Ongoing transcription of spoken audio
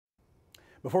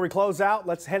Before we close out,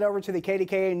 let's head over to the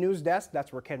KDKA news desk.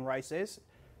 That's where Ken Rice is.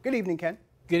 Good evening, Ken.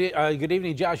 Good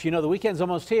evening, Josh. You know, the weekend's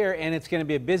almost here, and it's going to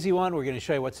be a busy one. We're going to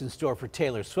show you what's in store for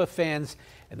Taylor Swift fans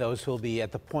and those who will be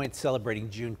at the point celebrating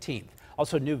Juneteenth.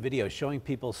 Also, new video showing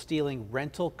people stealing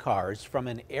rental cars from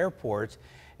an airport.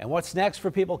 And what's next for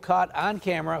people caught on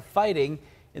camera fighting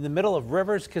in the middle of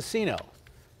Rivers Casino.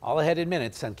 All ahead in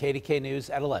minutes on KDKA News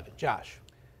at 11. Josh.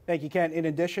 Thank you, Ken. In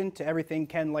addition to everything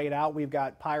Ken laid out, we've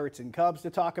got Pirates and Cubs to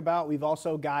talk about. We've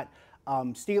also got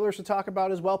Steelers to talk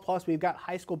about as well. Plus, we've got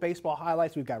high school baseball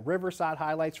highlights. We've got Riverside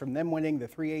highlights from them winning the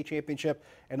 3A championship,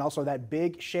 and also that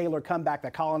big Shaler comeback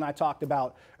that Colin and I talked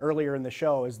about earlier in the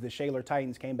show as the Shaler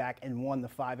Titans came back and won the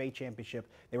 5A championship.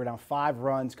 They were down 5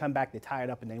 runs, come back, they tie it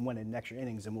up, and they win in extra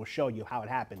innings, and we'll show you how it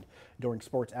happened during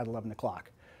sports at 11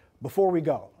 o'clock. Before we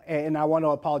go, and I want to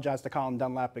apologize to Colin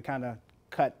Dunlap to kind of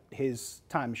cut his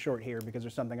time short here because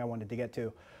there's something I wanted to get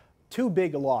to. 2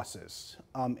 big losses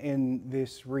in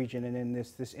this region and in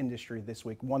this industry this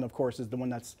week. One, of course, is the one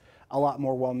that's a lot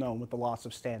more well-known with the loss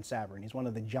of Stan Sabrin. He's one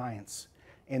of the giants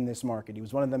in this market. He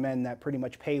was one of the men that pretty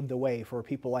much paved the way for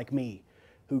people like me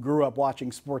who grew up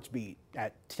watching Sports Beat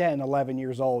at 10, 11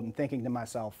 years old and thinking to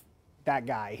myself, that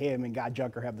guy, him and God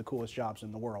Junker have the coolest jobs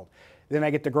in the world. Then I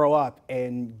get to grow up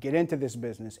and get into this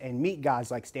business and meet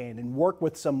guys like Stan and work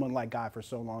with someone like Guy for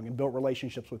so long and build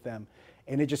relationships with them.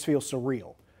 And it just feels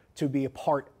surreal to be a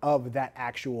part of that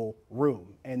actual room,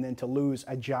 and then to lose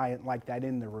a giant like that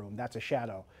in the room. That's a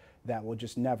shadow that will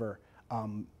just never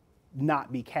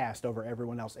not be cast over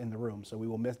everyone else in the room. So we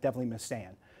will definitely miss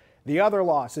Stan. The other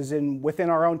loss is within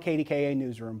our own KDKA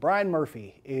newsroom. Brian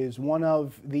Murphy is one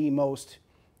of the most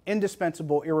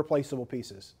indispensable, irreplaceable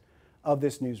pieces of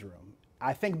this newsroom.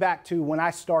 I think back to when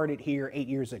I started here 8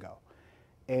 years ago.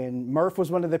 And Murph was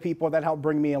one of the people that helped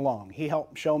bring me along. He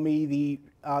helped show me the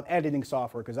editing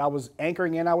software because I was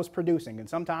anchoring and I was producing. And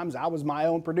sometimes I was my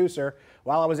own producer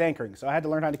while I was anchoring. So I had to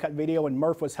learn how to cut video, and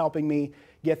Murph was helping me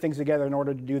get things together in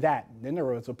order to do that. And then there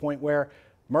was a point where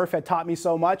Murph had taught me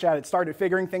so much, I had started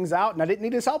figuring things out, and I didn't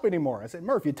need his help anymore. I said,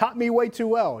 Murph, you taught me way too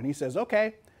well. And he says,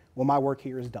 okay, well, my work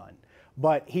here is done.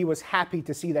 But he was happy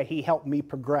to see that he helped me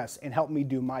progress and helped me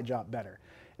do my job better.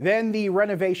 Then the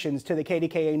renovations to the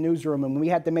KDKA newsroom, and we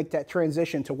had to make that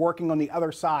transition to working on the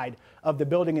other side of the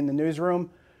building in the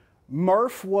newsroom.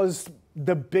 Murph was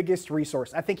the biggest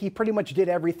resource. I think he pretty much did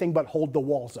everything but hold the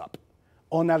walls up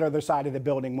on that other side of the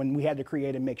building when we had to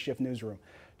create a makeshift newsroom.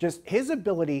 Just his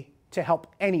ability to help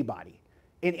anybody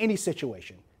in any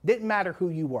situation. Didn't matter who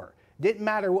you were. Didn't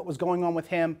matter what was going on with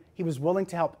him. He was willing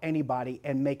to help anybody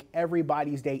and make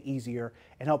everybody's day easier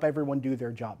and help everyone do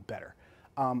their job better.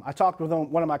 I talked with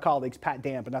one of my colleagues, Pat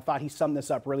Damp, and I thought he summed this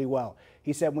up really well.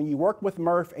 He said when you worked with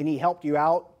Murph and he helped you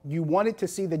out, you wanted to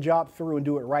see the job through and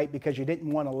do it right because you didn't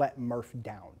want to let Murph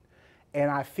down. And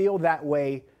I feel that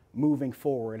way moving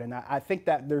forward. And I think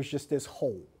that there's just this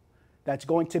hole that's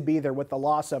going to be there with the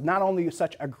loss of not only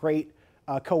such a great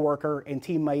coworker and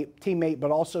teammate, but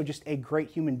also just a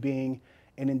great human being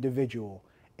and individual.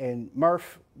 And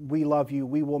Murph, we love you.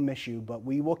 We will miss you, but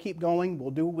we will keep going. We'll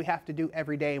do what we have to do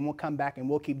every day, and we'll come back and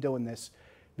we'll keep doing this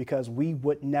because we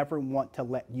would never want to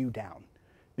let you down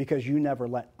because you never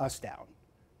let us down.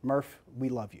 Murph, we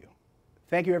love you.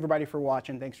 Thank you, everybody, for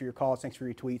watching. Thanks for your calls. Thanks for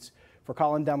your tweets. For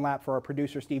Colin Dunlap, for our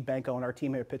producer, Steve Banco, and our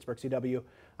team here at Pittsburgh CW,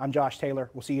 I'm Josh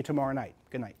Taylor. We'll see you tomorrow night.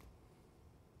 Good night.